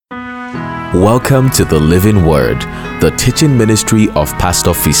Welcome to the Living Word, the teaching ministry of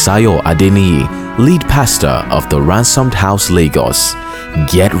Pastor Fisayo Adeniyi, lead pastor of the Ransomed House, Lagos.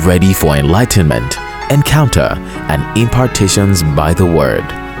 Get ready for enlightenment, encounter, and impartations by the Word.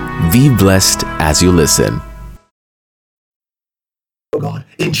 Be blessed as you listen. God,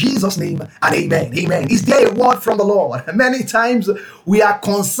 in Jesus' name and amen. Amen. Is there a word from the Lord? Many times we are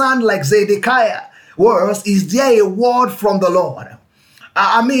concerned like Zedekiah was, is there a word from the Lord?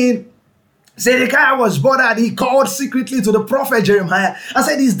 Zedekiah was bothered. He called secretly to the prophet Jeremiah and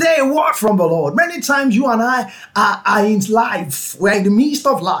said, is there a word from the Lord? Many times you and I are in life. We're in the midst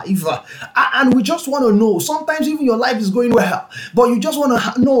of life. And we just want to know. Sometimes even your life is going well. But you just want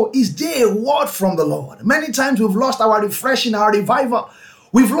to know, is there a word from the Lord? Many times we've lost our refreshing, our revival.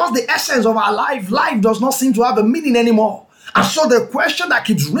 We've lost the essence of our life. Life does not seem to have a meaning anymore. And so the question that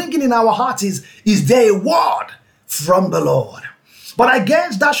keeps ringing in our hearts is there a word from the Lord? But I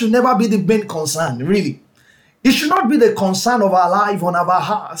guess that should never be the main concern, really. It should not be the concern of our life, on our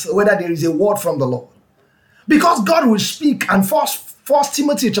hearts, whether there is a word from the Lord. Because God will speak, and First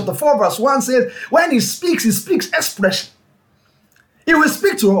Timothy chapter 4 verse 1 says, when he speaks expression. He will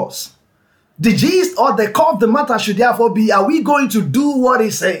speak to us. The gist or the core of the matter should therefore be, are we going to do what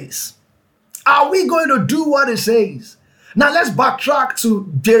he says? Are we going to do what he says? Now let's backtrack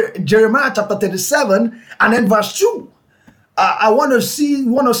to Jeremiah chapter 37 and then verse 2. I want to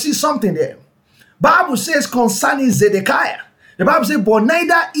see something there. Bible says concerning Zedekiah. The Bible says, but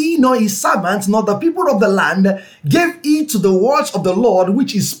neither he nor his servants nor the people of the land gave heed to the words of the Lord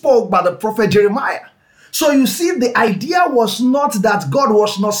which he spoke by the prophet Jeremiah. So you see, the idea was not that God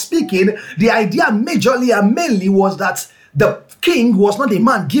was not speaking. The idea majorly and mainly was that the king was not a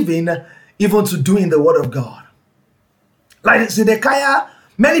man given even to doing the word of God. Like Zedekiah,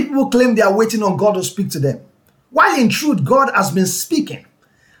 many people claim they are waiting on God to speak to them. While in truth, God has been speaking,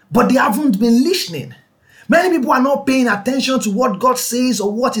 but they haven't been listening. Many people are not paying attention to what God says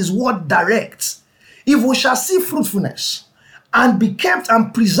or what his word directs. If we shall see fruitfulness and be kept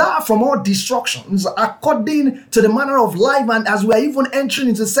and preserved from all destructions according to the manner of life, and as we are even entering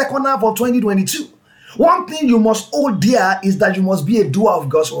into the second half of 2022, one thing you must hold dear is that you must be a doer of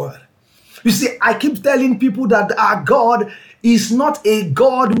God's word. You see, I keep telling people that our God is not a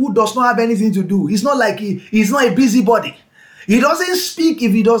God who does not have anything to do. It's not like he's not a busybody. He doesn't speak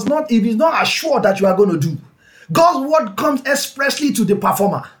if he's not assured that you are going to do. God's word comes expressly to the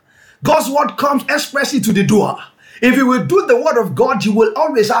performer. God's word comes expressly to the doer. If you will do the word of God, you will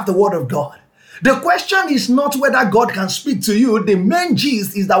always have the word of God. The question is not whether God can speak to you. The main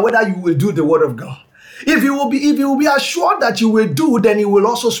gist is that whether you will do the word of God. If you will be assured that you will do, then he will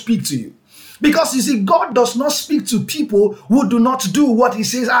also speak to you. Because you see, God does not speak to people who do not do what he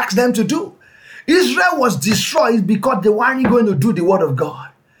says, ask them to do. Israel was destroyed because they weren't going to do the word of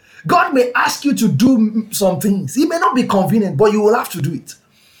God. God may ask you to do some things. It may not be convenient, but you will have to do it.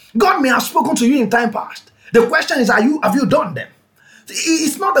 God may have spoken to you in time past. The question is, have you done them?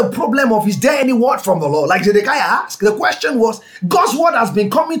 It's not a problem of, is there any word from the Lord? Like Zedekiah asked. The question was, God's word has been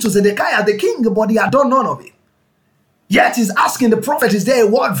coming to Zedekiah, the king, but he had done none of it. Yet he's asking the prophet, is there a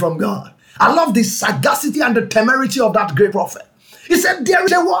word from God? I love the sagacity and the temerity of that great prophet. He said, there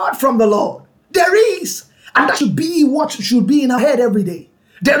is a word from the Lord. There is. And that should be what should be in our head every day.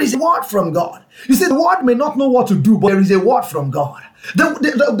 There is a word from God. You see, the word may not know what to do, but there is a word from God.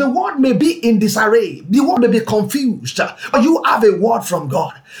 The word may be in disarray. The word may be confused, but you have a word from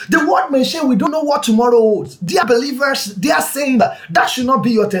God. The word may say, we don't know what tomorrow holds. Dear believers, they are saying that should not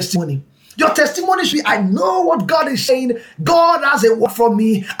be your testimony. Your testimony should be, I know what God is saying. God has a word from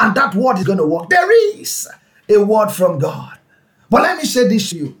me, and that word is going to work. There is a word from God. But let me say this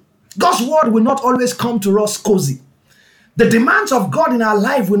to you. God's word will not always come to us cozy. The demands of God in our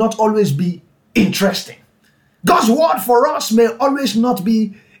life will not always be interesting. God's word for us may always not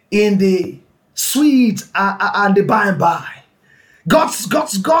be in the sweet and the by and by. God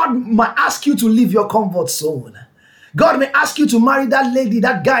might ask you to leave your comfort zone. God may ask you to marry that lady,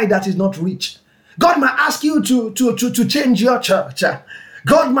 that guy that is not rich. God might ask you to change your church.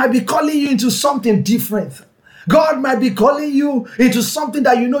 God might be calling you into something different. God might be calling you into something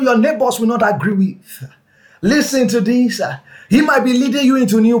that you know your neighbors will not agree with. Listen to this. He might be leading you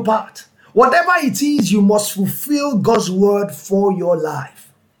into a new path. Whatever it is, you must fulfill God's word for your life.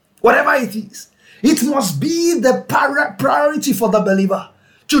 Whatever it is, it must be the priority for the believer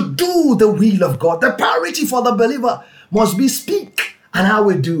to do the will of God. The priority for the believer must be speak and I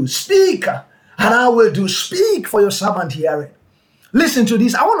will do. Speak and I will do. Speak for your servant hearing. Listen to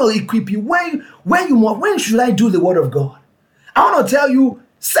this. I want to equip you. When should I do the word of God? I want to tell you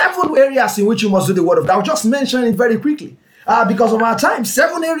 7 areas in which you must do the word of God. I'll just mention it very quickly. Because of our time.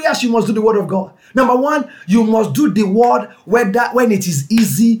 7 areas you must do the word of God. Number 1, you must do the word when it is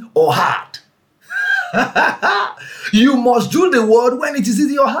easy or hard. You must do the word when it is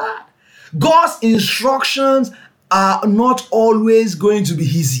easy or hard. God's instructions are not always going to be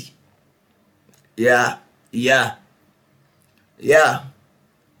easy. Yeah.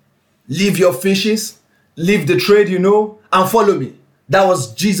 Leave your fishes, leave the trade and follow me. That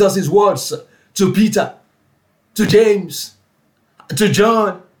was Jesus' words to Peter, to James, to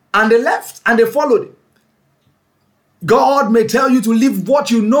John, and they left and they followed him. God may tell you to leave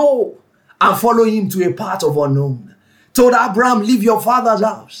what you know and follow him to a path of unknown. Told Abraham, leave your father's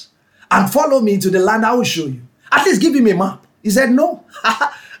house and follow me to the land I will show you. At least give him a map. He said, no,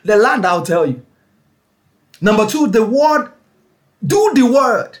 the land I'll tell you. Number 2, the word, do the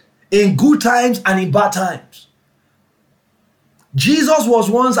word in good times and in bad times. Jesus was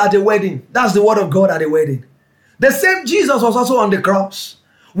once at a wedding. That's the word of God at a wedding. The same Jesus was also on the cross.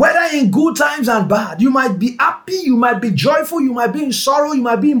 Whether in good times and bad, you might be happy, you might be joyful, you might be in sorrow, you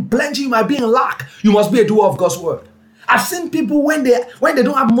might be in plenty, you might be in lack. You must be a doer of God's word. I've seen people when they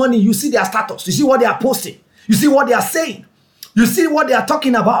don't have money, you see their status, you see what they are posting, you see what they are saying, you see what they are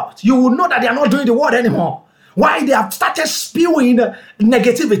talking about. You will know that they are not doing the word anymore. Why? They have started spewing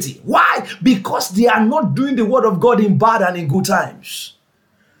negativity. Why? Because they are not doing the word of God in bad and in good times.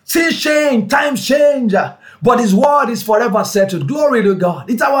 Things change, times change, but his word is forever settled. Glory to God.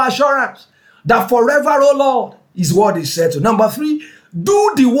 It's our assurance that forever, oh Lord, his word is settled. Number 3,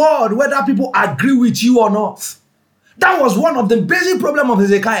 do the word whether people agree with you or not. That was one of the basic problems of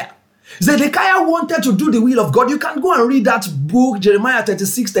Hezekiah. Zedekiah wanted to do the will of God. You can go and read that book, Jeremiah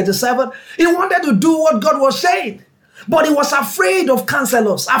 36:37. He wanted to do what God was saying. But he was afraid of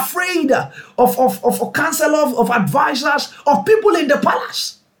counselors, afraid of counselors, of advisors, of people in the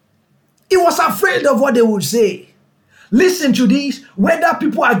palace. He was afraid of what they would say. Listen to this. Whether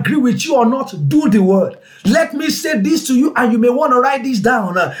people agree with you or not, do the word. Let me say this to you, and you may want to write this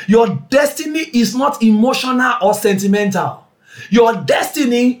down. Your destiny is not emotional or sentimental. Your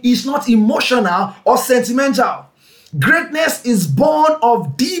destiny is not emotional or sentimental. Greatness is born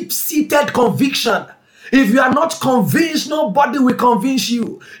of deep-seated conviction. If you are not convinced, nobody will convince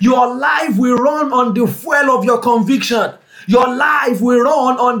you. Your life will run on the fuel of your conviction. Your life will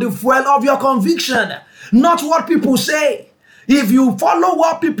run on the fuel of your conviction, not what people say. If you follow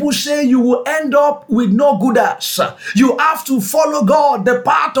what people say, you will end up with no goodness. You have to follow God. The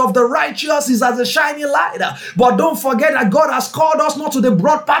path of the righteous is as a shining light. But don't forget that God has called us not to the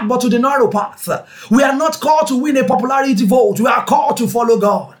broad path, but to the narrow path. We are not called to win a popularity vote. We are called to follow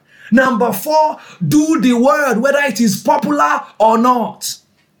God. Number 4, do the word, whether it is popular or not.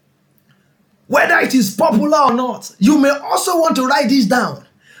 Whether it is popular or not. You may also want to write this down,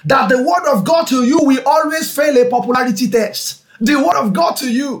 that the word of God to you will always fail a popularity test. The word of God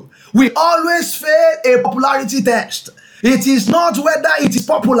to you will always fail a popularity test. It is not whether it is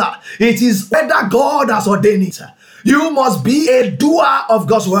popular. It is whether God has ordained it. You must be a doer of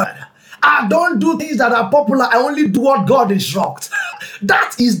God's word. I don't do things that are popular. I only do what God instructs.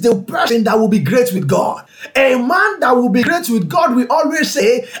 That is the person that will be great with God. A man that will be great with God will always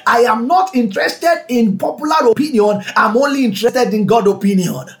say, I am not interested in popular opinion. I'm only interested in God's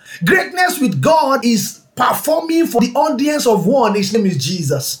opinion. Greatness with God is performing for the audience of one. His name is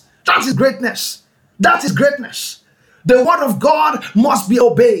Jesus. That is greatness. That is greatness. The word of God must be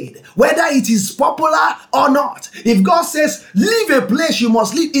obeyed, whether it is popular or not. If God says, leave a place, you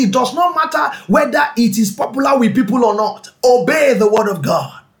must leave. It does not matter whether it is popular with people or not. Obey the word of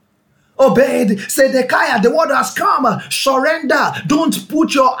God. Obey. Zedekiah, the word has come. Surrender. Don't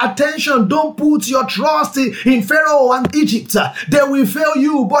put your attention, don't put your trust in Pharaoh and Egypt. They will fail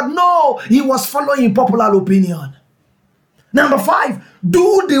you. But no, he was following popular opinion. Number 5,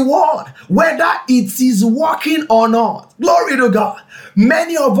 do the word, whether it is working or not. Glory to God.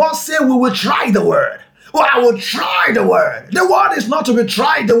 Many of us say we will try the word. Well, I will try the word. The word is not to be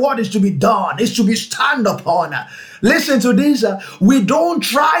tried. The word is to be done. It's to be stand upon. Listen to this. We don't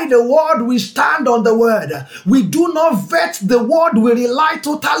try the word. We stand on the word. We do not vet the word. We rely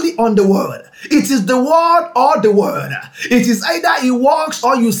totally on the word. It is the word or the word. It is either it works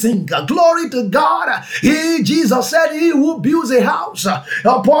or you sink. Glory to God. Jesus said, he who builds a house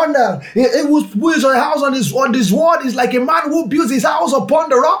upon on this word is like a man who builds his house upon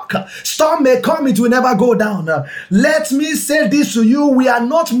the rock. Storm may come, it will never go down. Let me say this to you. We are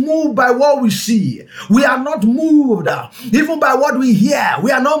not moved by what we see. We are not moved moved even by what we hear.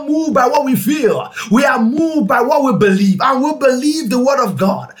 We are not moved by what we feel. We are moved by what we believe. And we believe the word of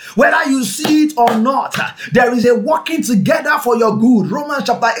God. Whether you see it or not, there is a working together for your good. Romans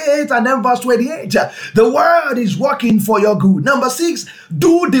chapter 8 and then verse 28. The word is working for your good. Number 6,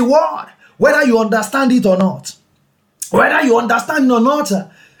 do the word. Whether you understand it or not. Whether you understand it or not,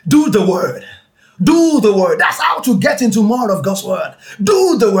 do the word. Do the word. That's how to get into more of God's word.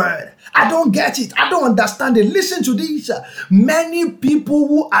 Do the word. I don't get it. I don't understand it. Listen to this. Many people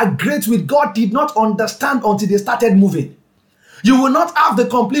who are great with God did not understand until they started moving. You will not have the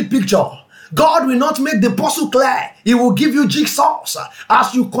complete picture. God will not make the puzzle clear. He will give you jigsaws.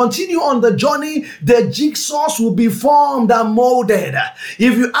 As you continue on the journey, the jigsaws will be formed and molded.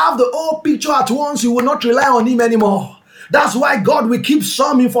 If you have the whole picture at once, you will not rely on him anymore. That's why God will keep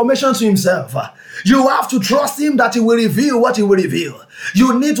some information to himself. You have to trust him that he will reveal what he will reveal.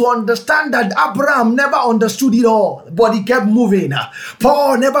 You need to understand that Abraham never understood it all, but he kept moving.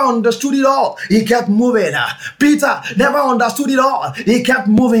 Paul never understood it all. He kept moving. Peter never understood it all. He kept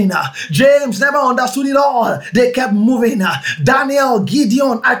moving. James never understood it all. They kept moving. Daniel,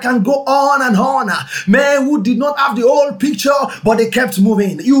 Gideon, I can go on and on. Men who did not have the whole picture, but they kept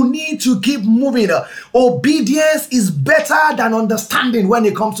moving. You need to keep moving. Obedience is better than understanding when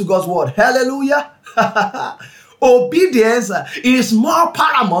it comes to God's word. Hallelujah. Obedience is more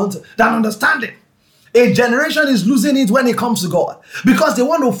paramount than understanding. A generation is losing it when it comes to God because they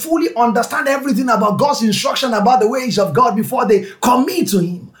want to fully understand everything about God's instruction, about the ways of God before they commit to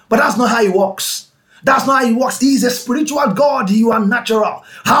him. But that's not how it works. That's not how it works. He is a spiritual God. You are natural.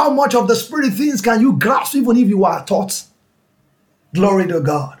 How much of the spirit things can you grasp even if you are taught? Glory to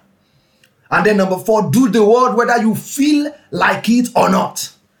God. And then number 4, do the word whether you feel like it or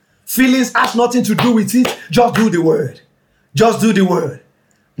not. Feelings has nothing to do with it. Just do the word. Just do the word.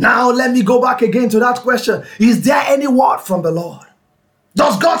 Now let me go back again to that question. Is there any word from the Lord?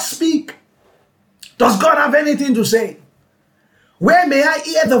 Does God speak? Does God have anything to say? Where may I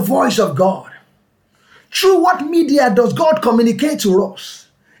hear the voice of God? Through what media does God communicate to us?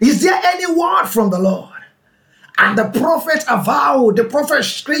 Is there any word from the Lord? And the prophet avowed, the prophet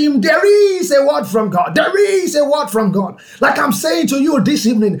screamed, there is a word from God. There is a word from God. Like I'm saying to you this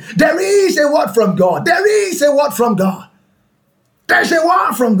evening, there is a word from God. There is a word from God. There's a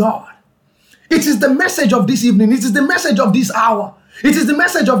word from God. It is the message of this evening. It is the message of this hour. It is the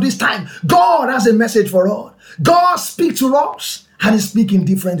message of this time. God has a message for all. God speaks to us and he speaks in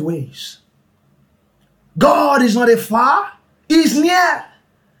different ways. God is not a far, he is near.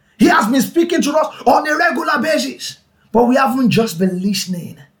 He has been speaking to us on a regular basis, but we haven't just been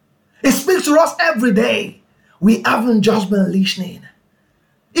listening. He speaks to us every day. We haven't just been listening.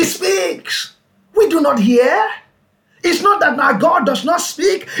 He speaks. We do not hear. It's not that our God does not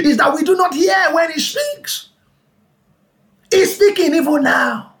speak. It's that we do not hear when he speaks. He's speaking even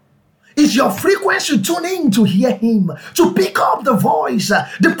now. It's your frequency tuning to hear him, to pick up the voice,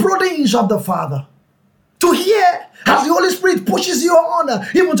 the proddings of the Father. To hear as the Holy Spirit pushes you on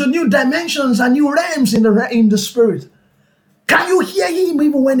even to new dimensions and new realms in the Spirit. Can you hear him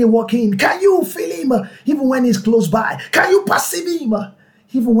even when he walks in? Can you feel him even when he's close by? Can you perceive him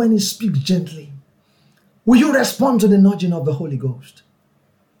even when he speaks gently? Will you respond to the nudging of the Holy Ghost?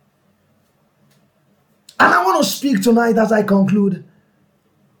 And I want to speak tonight as I conclude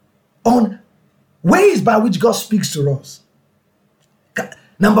on ways by which God speaks to us.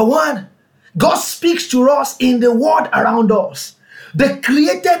 Number 1, God speaks to us in the world around us, the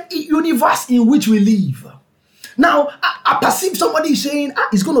created universe in which we live. Now, I perceive somebody saying,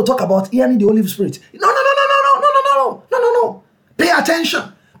 he's going to talk about hearing the Holy Spirit. No. Pay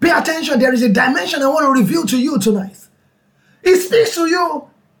attention. Pay attention. There is a dimension I want to reveal to you tonight. He speaks to you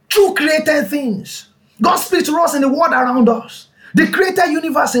through created things. God speaks to us in the world around us, the created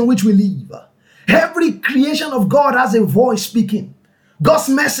universe in which we live. Every creation of God has a voice speaking God's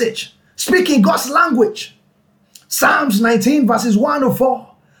message, speaking God's language. Psalms 19 verses 1 to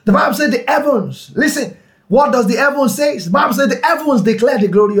 4. The Bible said the heavens. Listen, what does the heavens say? The Bible said the heavens declare the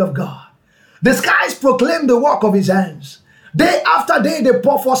glory of God. The skies proclaim the work of his hands. Day after day they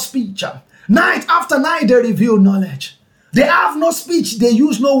pour forth speech. Night after night they reveal knowledge. They have no speech, they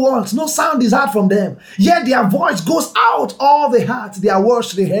use no words, no sound is heard from them. Yet their voice goes out all the heart, their words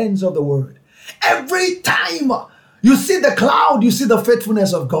to the hands of the word. Every time you see the cloud, you see the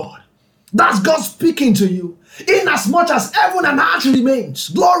faithfulness of God. That's God speaking to you. In as much as heaven and earth remains,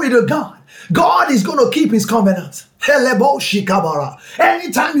 glory to God. God is going to keep his covenant.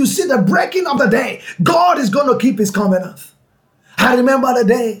 Anytime you see the breaking of the day, God is going to keep his covenant. I remember the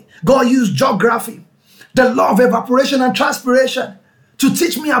day God used geography, the law of evaporation and transpiration, to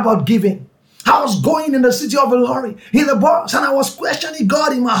teach me about giving. I was going in the city of glory in the bus, and I was questioning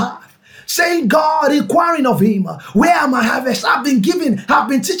God in my heart, saying, God, inquiring of him, where am I harvest? I've been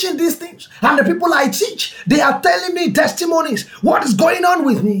teaching these things, and the people I teach, they are telling me testimonies. What is going on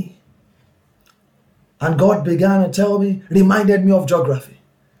with me? And God began to tell me, reminded me of geography.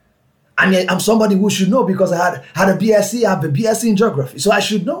 And I'm somebody who should know, because I had a BSc, I have a BSc in geography, so I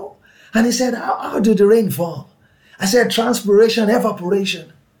should know. And he said, how did the rain fall? I said, transpiration,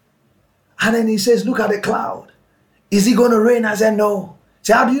 evaporation. And then he says, look at the cloud. Is it going to rain? I said, no. He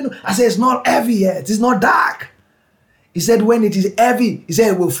said, how do you know? I said, it's not heavy yet. It's not dark. He said, when it is heavy, he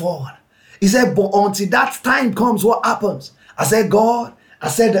said, it will fall. He said, but until that time comes, what happens? I said, God, I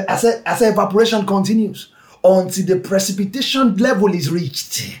said, evaporation continues until the precipitation level is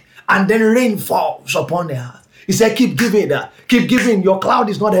reached, and then rain falls upon the earth. He said, keep giving. Your cloud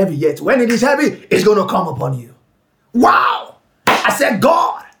is not heavy yet. When it is heavy, it's going to come upon you. Wow. I said,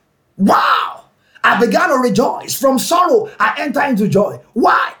 God, wow. I began to rejoice. From sorrow, I enter into joy.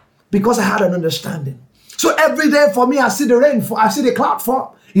 Why? Because I had an understanding. So every day for me, I see the rain fall, I see the cloud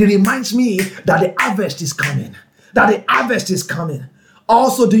fall. It reminds me that the harvest is coming.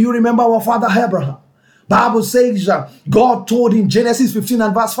 Also, do you remember our father Abraham? Bible says God told him, Genesis 15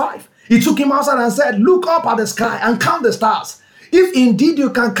 and verse 5. He took him outside and said, look up at the sky and count the stars. If indeed you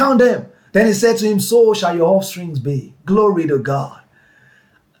can count them. Then he said to him, so shall your offspring be. Glory to God.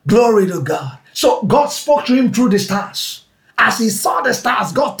 Glory to God. So God spoke to him through the stars. As he saw the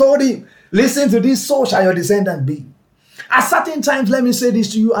stars, God told him, listen to this, so shall your descendant be. At certain times, let me say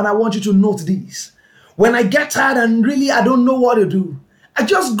this to you, and I want you to note this. When I get tired and really I don't know what to do, I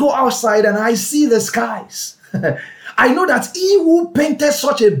just go outside and I see the skies. I know that he who painted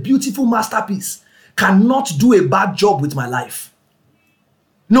such a beautiful masterpiece cannot do a bad job with my life.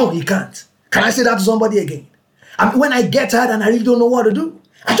 No, he can't. Can I say that to somebody again? And when I get tired and I really don't know what to do,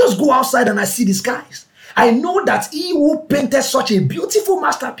 I just go outside and I see the skies. I know that he who painted such a beautiful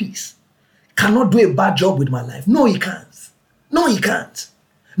masterpiece cannot do a bad job with my life. No, he can't. No, he can't.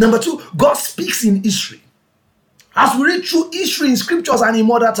 Number two, God speaks in history. As we read through history in scriptures and in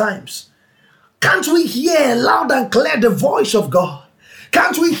modern times, can't we hear loud and clear the voice of God?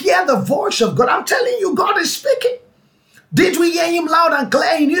 Can't we hear the voice of God? I'm telling you, God is speaking. Did we hear him loud and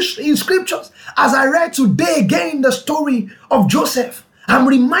clear in history, in scriptures? As I read today again the story of Joseph, I'm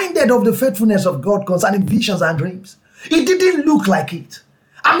reminded of the faithfulness of God concerning visions and dreams. It didn't look like it.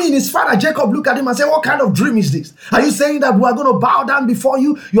 I mean, his father Jacob looked at him and said, what kind of dream is this? Are you saying that we are going to bow down before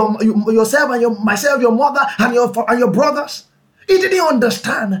you, yourself and myself, your mother and your brothers? He didn't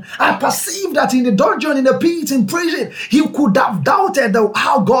understand. I perceived that in the dungeon, in the pit, in prison, he could have doubted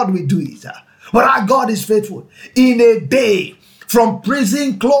how God will do it. But our God is faithful. In a day, from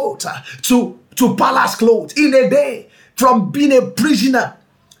prison clothes to palace clothes, in a day, from being a prisoner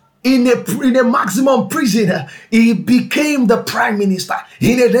in a maximum prison, he became the prime minister.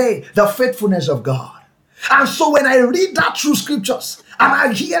 In a day, the faithfulness of God. And so when I read that through scriptures and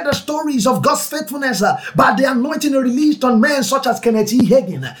I hear the stories of God's faithfulness by the anointing released on men such as Kenneth E.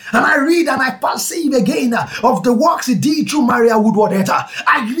 Hagin, and I read and I perceive again of the works he did through Maria Woodward-Hetta,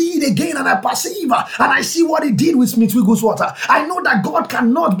 I read again and I perceive and I see what he did with Smith Wigglesworth. I know that God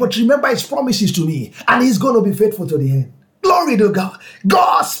cannot but remember his promises to me, and he's going to be faithful to the end. Glory to God.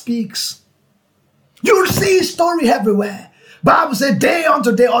 God speaks. You'll see his story everywhere. Bible says, day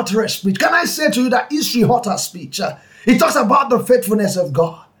unto day uttereth speech. Can I say to you that history utters speech? It talks about the faithfulness of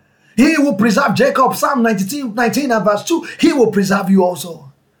God. He will preserve Jacob. Psalm 19 and verse 2. He will preserve you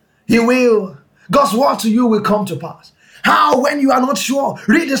also. He will. God's word to you will come to pass. How, when you are not sure,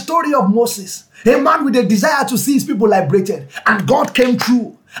 read the story of Moses, a man with a desire to see his people liberated, and God came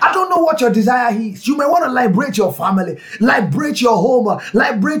through. I don't know what your desire is. You may want to liberate your family, liberate your home,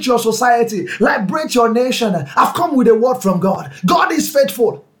 liberate your society, liberate your nation. I've come with a word from God. God is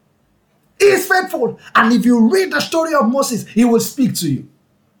faithful. He is faithful. And if you read the story of Moses, he will speak to you.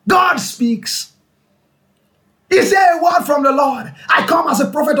 God speaks. Is there a word from the Lord? I come as a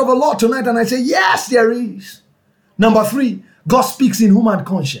prophet of the Lord tonight and I say, yes, there is. Number 3, God speaks in human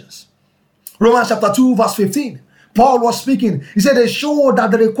conscience. Romans chapter 2 verse 15. Paul was speaking. He said, they show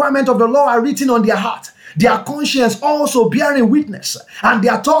that the requirements of the law are written on their heart, their conscience also bearing witness, and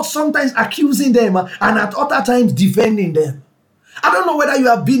their thoughts sometimes accusing them and at other times defending them. I don't know whether you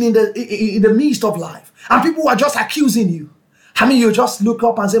have been in the midst of life and people are just accusing you. I mean, you just look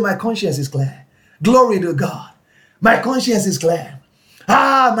up and say, my conscience is clear. Glory to God. My conscience is clear.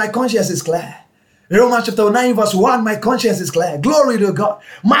 My conscience is clear. Romans chapter 9 verse 1, my conscience is clear. Glory to God.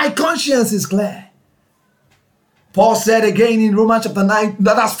 My conscience is clear. Paul said again in Romans chapter 9,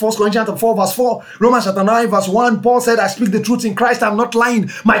 that's 1 Corinthians chapter 4 verse 4, Romans chapter 9 verse 1, Paul said, I speak the truth in Christ, I'm not lying.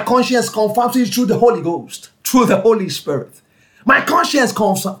 My conscience confirms it through the Holy Ghost, through the Holy Spirit. My conscience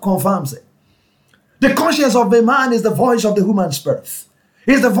confirms it. The conscience of a man is the voice of the human spirit.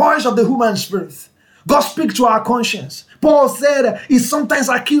 It's the voice of the human spirit. God speaks to our conscience. Paul said he sometimes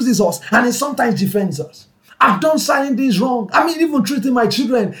accuses us and he sometimes defends us. I've done certain things wrong. I mean, even treating my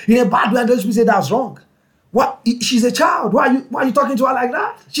children in a bad way, and those people say that's wrong. What? She's a child. Why are you talking to her like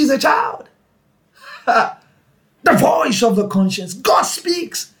that? She's a child. The voice of the conscience. God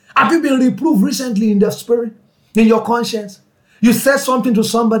speaks. Have you been reproved recently in the spirit, in your conscience? You said something to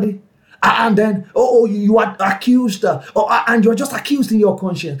somebody, and then you are accused, and you're just accused in your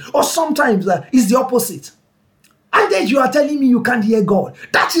conscience. Or sometimes it's the opposite. And then you are telling me you can't hear God.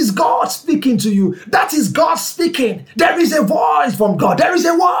 That is God speaking to you. That is God speaking. There is a voice from God. There is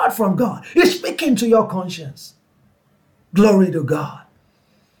a word from God. He's speaking to your conscience. Glory to God.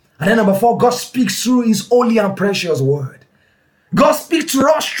 And then number 4, God speaks through his holy and precious word. God speaks to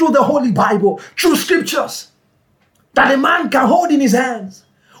us through the Holy Bible, through scriptures that a man can hold in his hands.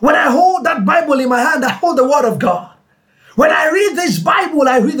 When I hold that Bible in my hand, I hold the word of God. When I read this Bible,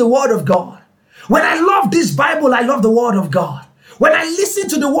 I read the word of God. When I love this Bible, I love the word of God. When I listen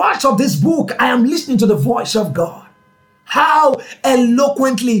to the words of this book, I am listening to the voice of God. How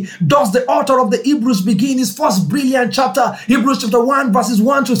eloquently does the author of the Hebrews begin his first brilliant chapter, Hebrews chapter 1, verses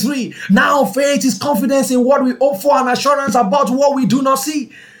 1 to 3. Now faith is confidence in what we hope for and assurance about what we do not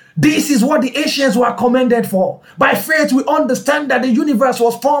see. This is what the ancients were commended for. By faith, we understand that the universe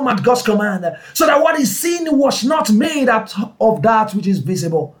was formed at God's command, so that what is seen was not made out of that which is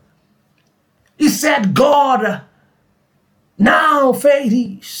visible. He said, God, now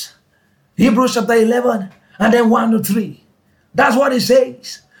faith is. Hebrews chapter 11 and then 1 to 3. That's what it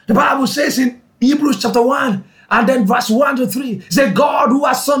says. The Bible says in Hebrews chapter 1 and then verse 1 to 3. It says, God who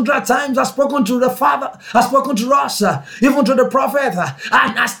has sundry times has spoken to the Father, has spoken to us, even to the prophet,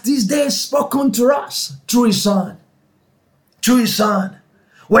 and has these days spoken to us through his Son. Through his Son.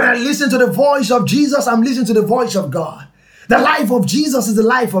 When I listen to the voice of Jesus, I'm listening to the voice of God. The life of Jesus is the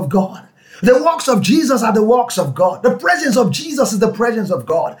life of God. The works of Jesus are the works of God. The presence of Jesus is the presence of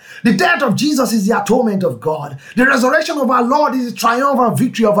God. The death of Jesus is the atonement of God. The resurrection of our Lord is the triumphant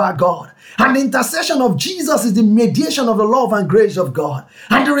victory of our God. And the intercession of Jesus is the mediation of the love and grace of God.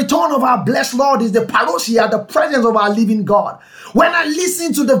 And the return of our blessed Lord is the parousia, the presence of our living God. When I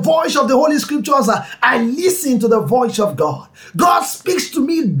listen to the voice of the Holy Scriptures, I listen to the voice of God. God speaks to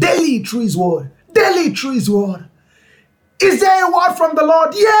me daily through his word. Daily through his word. Is there a word from the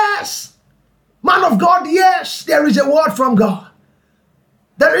Lord? Yes. Man of God, yes, there is a word from God.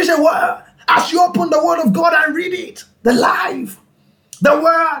 There is a word. As you open the word of God and read it, the life, the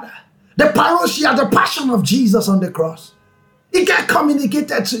word, the parousia, the passion of Jesus on the cross, it get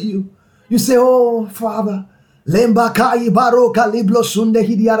communicated to you. You say, oh, Father, and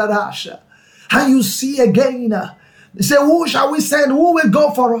you see again, you say, who shall we send? Who will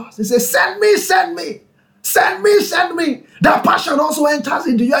go for us? They say, send me, send me. Send me, send me. That passion also enters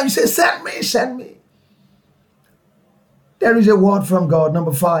into you and you say, send me, send me. There is a word from God.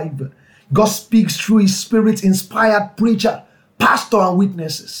 Number 5, God speaks through his spirit-inspired preacher, pastor, and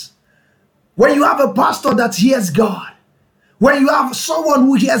witnesses. When you have a pastor that hears God, when you have someone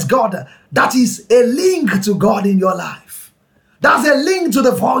who hears God, that is a link to God in your life. That's a link to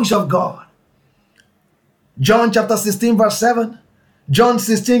the voice of God. John chapter 16 verse 7. John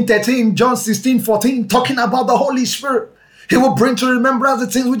 16:13, John 16:14, talking about the Holy Spirit. He will bring to remembrance the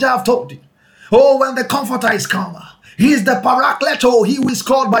things which I have told you. Oh, when the Comforter is come, he is the Paracleto, he who is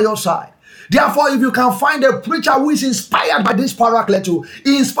called by your side. Therefore, if you can find a preacher who is inspired by this Paracleto,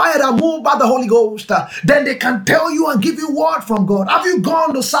 inspired and moved by the Holy Ghost, then they can tell you and give you word from God. Have you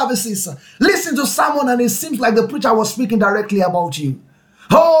gone to services, listen to someone, and it seems like the preacher was speaking directly about you?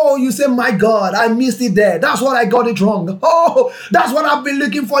 Oh, you say, my God, I missed it there. That's what I got it wrong. Oh, that's what I've been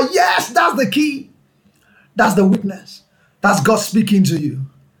looking for. Yes, that's the key. That's the witness. That's God speaking to you.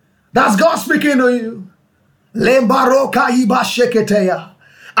 That's God speaking to you. And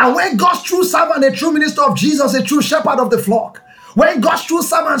when God's true servant, a true minister of Jesus, a true shepherd of the flock, when God's true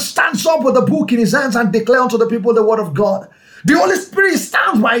servant stands up with a book in his hands and declares unto the people the word of God, the Holy Spirit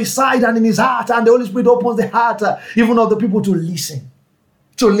stands by his side and in his heart, and the Holy Spirit opens the heart even of the people to listen.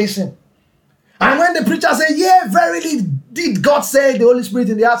 To listen. And when the preacher says, yeah, verily did God say, the Holy Spirit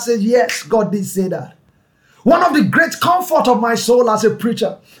in the heart says, yes, God did say that. One of the great comfort of my soul as a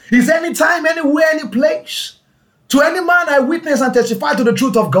preacher is anytime, anywhere, any place, to any man I witness and testify to the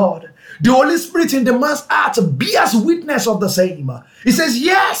truth of God, The Holy Spirit in the man's heart bears witness of the same. He says,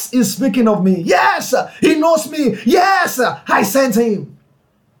 yes, he's speaking of me. Yes, he knows me. Yes, I sent him.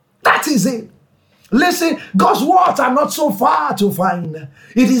 That is it. Listen, God's words are not so far to find.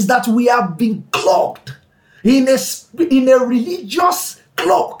 It is that we have been cloaked in a religious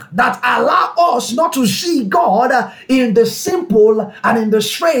cloak that allow us not to see God in the simple and in the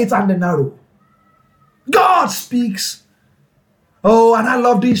straight and the narrow. God speaks. Oh, and I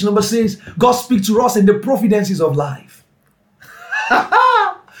love this. Number 6, God speaks to us in the providences of life.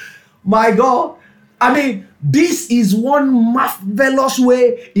 My God. I mean, this is one marvelous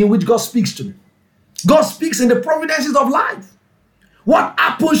way in which God speaks to me. God speaks in the providences of life. What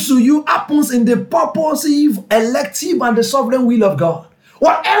happens to you happens in the purposive, elective, and the sovereign will of God.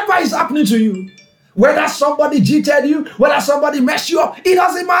 Whatever is happening to you, whether somebody cheated you, whether somebody messed you up, it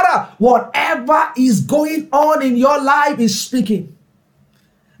doesn't matter. Whatever is going on in your life is speaking.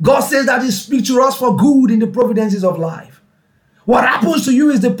 God says that He speaks to us for good in the providences of life. What happens to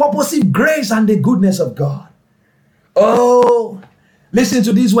you is the purposive grace and the goodness of God. Oh, listen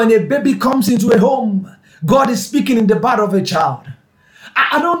to this. When a baby comes into a home, God is speaking in the birth of a child.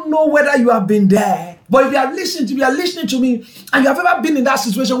 I don't know whether you have been there, but if you are listening to me, and you have ever been in that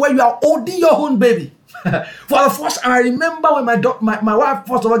situation where you are holding your own baby. For the first time, I remember when my wife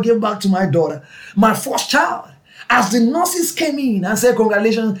first of all gave back to my daughter, my first child. As the nurses came in and said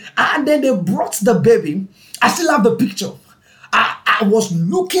congratulations, and then they brought the baby, I still have the picture. I was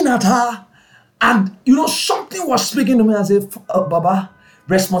looking at her, and something was speaking to me and said, Baba,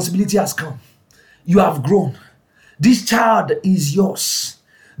 responsibility has come. You have grown. This child is yours.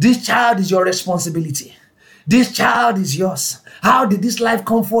 This child is your responsibility. This child is yours. How did this life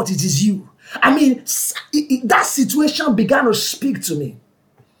come forth? It is you. I mean, that situation began to speak to me.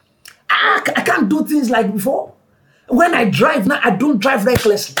 I can't do things like before. When I drive now, I don't drive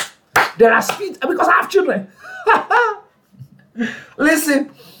recklessly. There are speeds because I have children.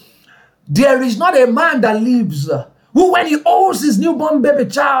 Listen, there is not a man that lives who, when he holds his newborn baby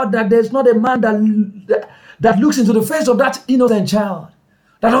child, that there's not a man that looks into the face of that innocent child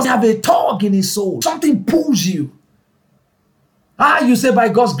that doesn't have a tug in his soul. Something pulls you. You say, by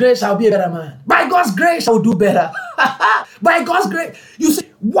God's grace, I'll be a better man. By God's grace, I'll do better. By God's grace. You see,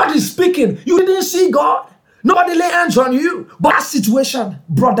 what is speaking? You didn't see God. Nobody lay hands on you. But that situation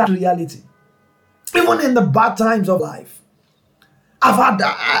brought that reality. Even in the bad times of life.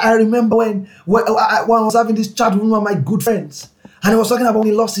 I remember when I was having this chat with one of my good friends. And he was talking about when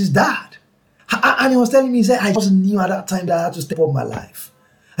he lost his dad. And he was telling me, he said, I just knew at that time that I had to step up my life.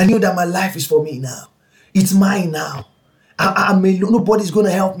 I knew that my life is for me now. It's mine now. Nobody's going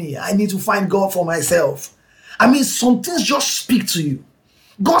to help me. I need to find God for myself. I mean, some things just speak to you.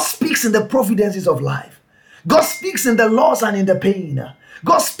 God speaks in the providences of life. God speaks in the loss and in the pain.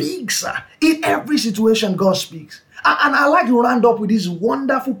 God speaks in every situation. God speaks. And I like to round up with this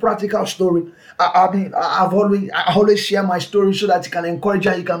wonderful practical story. I always share my story so that you can encourage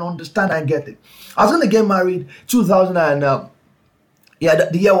and you can understand and get it. I was going to get married 2000 and the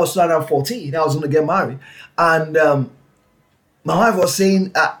year was 2014. I was going to get married, and my wife was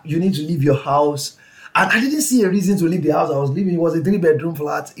saying, you need to leave your house. And I didn't see a reason to leave the house I was living. It was a 3-bedroom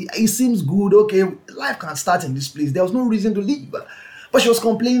flat. It seems good. Okay, life can start in this place. There was no reason to leave. But she was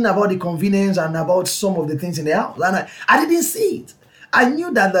complaining about the convenience and about some of the things in the house. And I didn't see it. I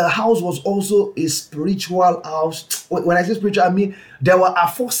knew that the house was also a spiritual house. When I say spiritual, I mean there were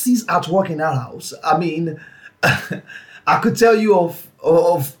forces at work in that house. I mean, I could tell you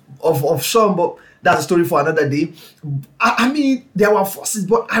of some, but that's a story for another day. I mean, there were forces,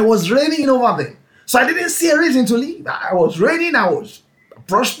 but I was reigning over them. So I didn't see a reason to leave. I was reigning, I was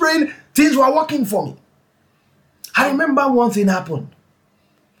prospering, things were working for me. I remember one thing happened.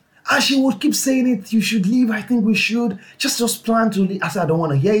 And she would keep saying it, you should leave, I think we should. Just plan to leave. I said, I don't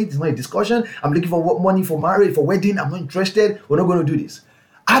want to hear it, it's not a discussion. I'm looking for money for marriage, for wedding, I'm not interested. We're not going to do this.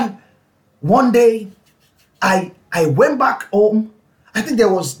 And one day, I went back home. I think there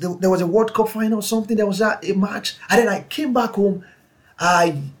was a World Cup final or something. There was a match. And then I came back home.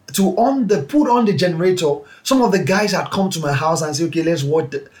 Put on the generator. Some of the guys had come to my house and said, okay, let's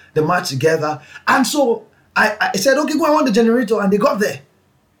watch the match together. And so I said, okay, go on the generator. And they got there.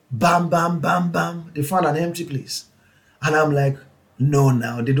 Bam, bam, bam, bam. They found an empty place. And I'm like, no,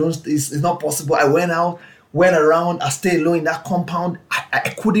 now they don't, it's not possible. I went out, went around, I stayed alone in that compound.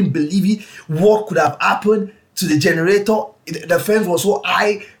 I couldn't believe it. What could have happened to the generator? The fence was so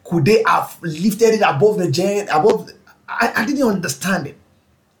high. Could they have lifted it above the generator? I didn't understand it.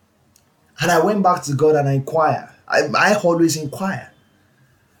 And I went back to God and I inquired. I always inquire.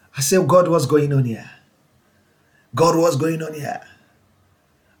 I said, God, what's going on here? God, what's going on here?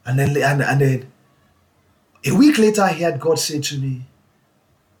 And then a week later, I heard God say to me,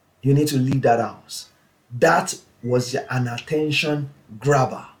 you need to leave that house. That was an attention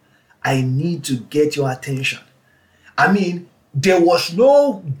grabber. I need to get your attention. I mean, there was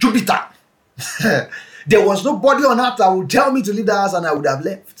no Jupiter. There was nobody on earth that would tell me to leave the house and I would have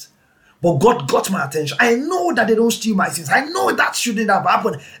left. But God got my attention. I know that they don't steal my sins. I know that shouldn't have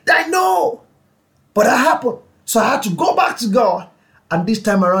happened. I know. But it happened. So I had to go back to God. And this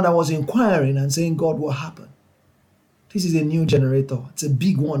time around, I was inquiring and saying, God, what happened? This is a new generator. It's a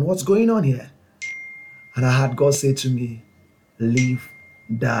big one. What's going on here? And I had God say to me, leave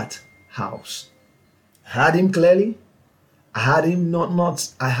that house. I had him clearly. I had him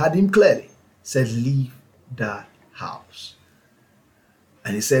clearly. Said, leave that house.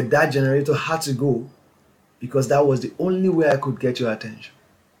 And he said that generator had to go because that was the only way I could get your attention.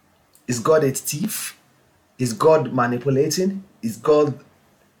 Is God a thief? Is God manipulating? Is God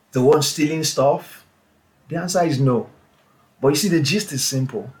the one stealing stuff? The answer is no. But you see, the gist is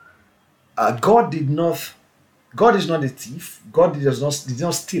simple. God is not a thief. God did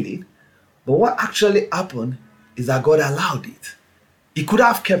not steal it. But what actually happened is that God allowed it. He could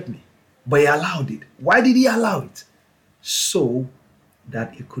have kept me, but he allowed it. Why did he allow it? So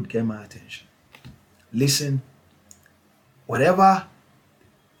that it could get my attention. Listen, whatever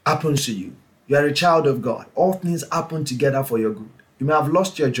happens to you, you are a child of God. All things happen together for your good. You may have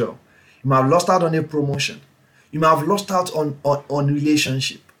lost your job. You may have lost out on a promotion. You may have lost out on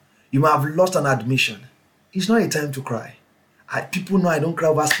relationship. You may have lost an admission. It's not a time to cry. People know I don't cry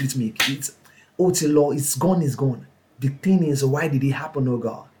over split milk. It's law. It's gone, it's gone. The thing is, why did it happen, oh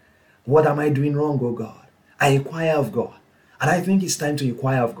God? What am I doing wrong, oh God? I inquire of God. And I think it's time to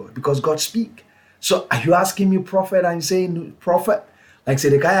inquire of God because God speaks. So are you asking me, prophet, and saying, prophet? Like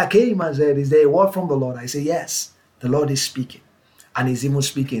Zedekiah came and said, is there a word from the Lord? I say, yes, the Lord is speaking. And he's even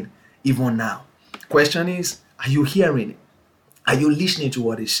speaking even now. Question is, are you hearing it? Are you listening to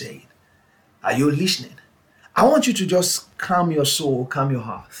what he's saying? Are you listening? I want you to just calm your soul, calm your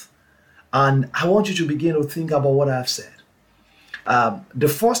heart. And I want you to begin to think about what I've said. The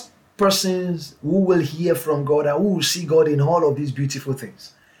first persons who will hear from God and who will see God in all of these beautiful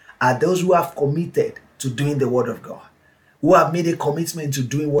things are those who have committed to doing the word of God, who have made a commitment to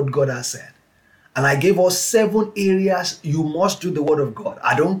doing what God has said. And I gave us 7 areas you must do the word of God.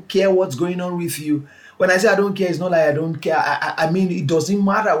 I don't care what's going on with you. When I say I don't care, it's not like I don't care. I mean, it doesn't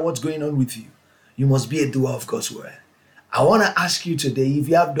matter what's going on with you. You must be a doer of God's word. I want to ask you today, if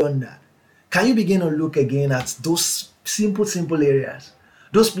you have done that, can you begin to look again at those simple areas,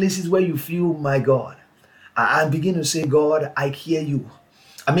 those places where you feel, my God, and begin to say, God, I hear you.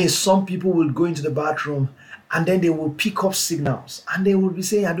 I mean, some people will go into the bathroom and then they will pick up signals and they will be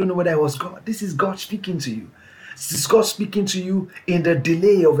saying, I don't know whether it was God. This is God speaking to you. This is God speaking to you in the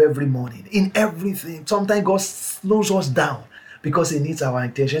delay of every morning, in everything. Sometimes God slows us down because he needs our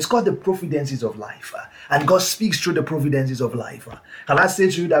attention. It's called the providences of life. And God speaks through the providences of life. And I say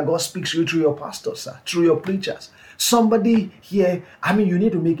to you that God speaks to you through your pastors, through your preachers. Somebody here, I mean, you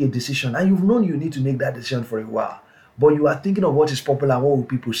need to make a decision. And you've known you need to make that decision for a while. But you are thinking of what is popular and what will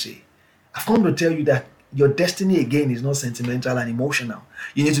people say. I've come to tell you that your destiny again is not sentimental and emotional.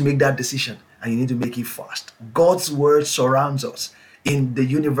 You need to make that decision and you need to make it fast. God's word surrounds us. In the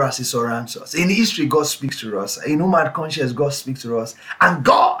universe, it surrounds us. In history, God speaks to us. In human conscience, God speaks to us. And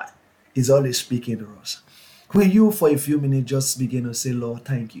God is always speaking to us. Will you, for a few minutes, just begin to say, Lord,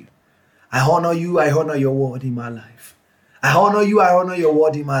 thank you. I honor you. I honor your word in my life. I honor you. I honor your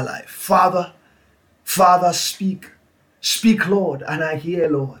word in my life. Father, speak. Speak, Lord, and I hear,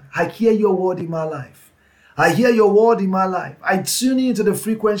 Lord. I hear your word in my life. I hear your word in my life. I tune into the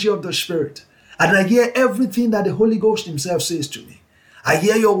frequency of the Spirit. And I hear everything that the Holy Ghost himself says to me. I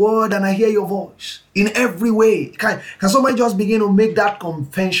hear your word and I hear your voice in every way. Can somebody just begin to make that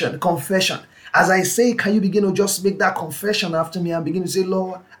confession? As I say, can you begin to just make that confession after me and begin to say,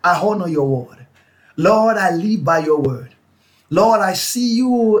 Lord, I honor your word. Lord, I live by your word. Lord, I see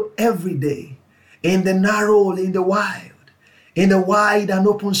you every day in the narrow, in the wide and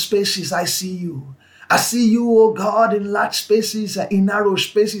open spaces. I see you. I see you, oh God, in large spaces, in narrow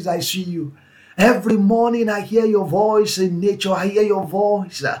spaces. I see you. Every morning I hear your voice in nature. I hear your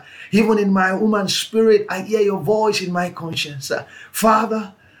voice. Even in my human spirit, I hear your voice in my conscience.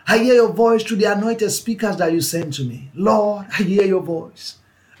 Father, I hear your voice through the anointed speakers that you send to me. Lord, I hear your voice.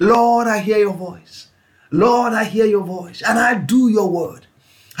 Lord, I hear your voice. Lord, I hear your voice. And I do your word.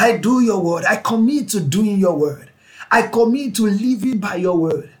 I do your word. I commit to doing your word. I commit to living by your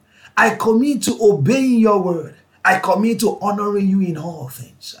word. I commit to obeying your word. I commit to honoring you in all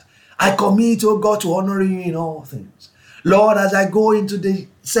things. I commit, oh God, to honoring you in all things. Lord, as I go into the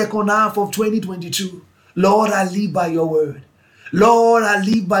second half of 2022, Lord, I live by your word. Lord, I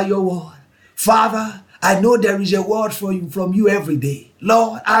live by your word. Father, I know there is a word for you from you every day.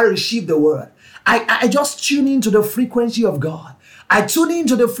 Lord, I receive the word. I just tune into the frequency of God. I tune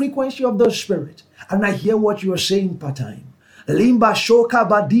into the frequency of the Spirit, and I hear what you are saying per time. Limba shoka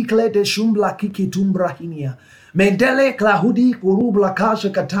badikle de shumbla kiki tumbrahinia. Mendele klahudi kurubla kasha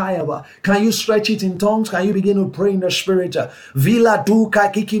katayaba. Can you stretch it in tongues? Can you begin to pray in the Spirit? Vila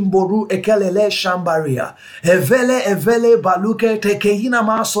duka kikimboru ekelele shambaria. Evele baluke tekeina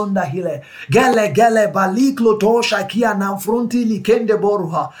masonda hile. Gele baliklo tosha kia namfronti likende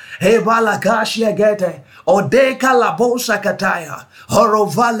boruha. Ebala kashia gete. Odeka labosa kataya.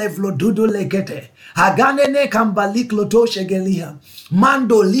 Horovale vlodudu legete. Haganene kambalik lotoshe gelia.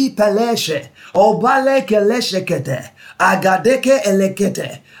 Mando li peleshe. Obale keleshe kete. Agadeke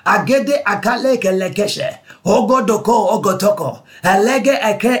elekete. Agede akale kelekeshe. Ogodoko ogotoko. Elege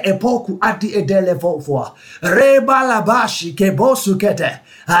eke epoku ati edele fofwa. Reba labashi kebosu kete.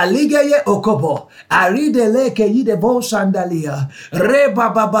 Aligeye okobo. Aridele ke yide bo sandalia. Reba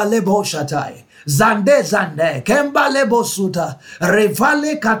babalebo shatai. Zande, kemba lebo suta,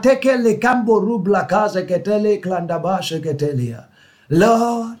 revale kateke le kambo rubla kaze ketele klandabashe ketelia.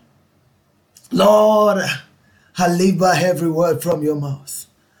 Lord, I live by every word from your mouth.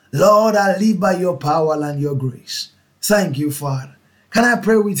 Lord, I live by your power and your grace. Thank you, Father. Can I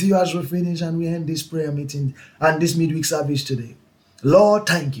pray with you as we finish and we end this prayer meeting and this midweek service today? Lord,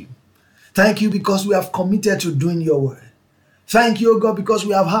 thank you. Thank you because we have committed to doing your word. Thank you, God, because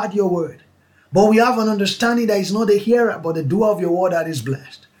we have heard your word. But we have an understanding that it's not the hearer, but the doer of your word that is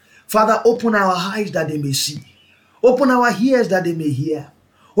blessed. Father, open our eyes that they may see. Open our ears that they may hear.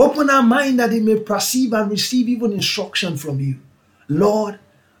 Open our mind that they may perceive and receive even instruction from you. Lord,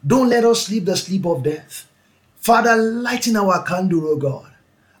 don't let us sleep the sleep of death. Father, lighten our candle, O God.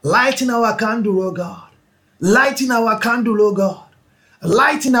 Lighten our candle, O God. Lighten our candle, O God.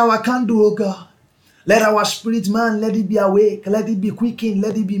 Lighten our candle, O God. Let our spirit man, let it be awake. Let it be quickened.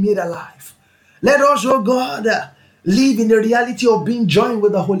 Let it be made alive. Let us, oh God, live in the reality of being joined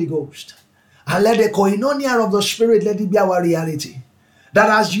with the Holy Ghost. And let the koinonia of the Spirit, let it be our reality. That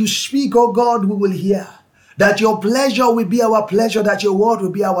as you speak, oh God, we will hear. That your pleasure will be our pleasure, that your word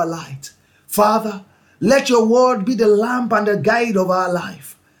will be our light. Father, let your word be the lamp and the guide of our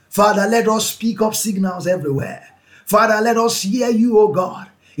life. Father, let us speak up signals everywhere. Father, let us hear you, oh God.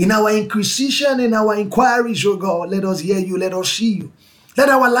 In our inquisition, in our inquiries, oh God, let us hear you, let us see you. Let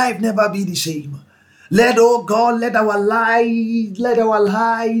our life never be the same. Let, oh God, let our light, let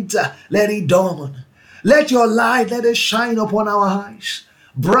it dawn. Let your light, let it shine upon our eyes.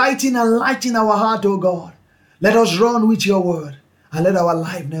 Brighten and lighten our heart, oh God. Let us run with your word and let our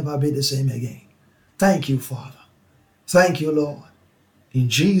life never be the same again. Thank you, Father. Thank you, Lord. In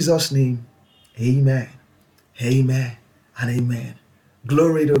Jesus' name, amen, amen, and amen.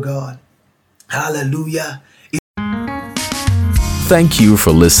 Glory to God. Hallelujah. Thank you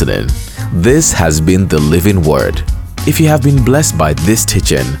for listening. This has been The Living Word. If you have been blessed by this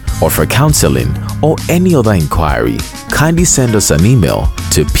teaching, or for counseling or any other inquiry, kindly send us an email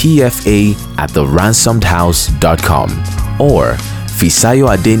to pfa@theransomedhouse.com or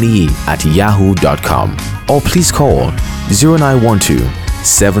fisayoadeniyi@yahoo.com, or please call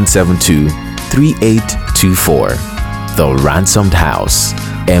 0912-772-3824. The Ransomed House,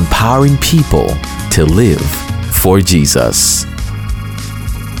 empowering people to live for Jesus.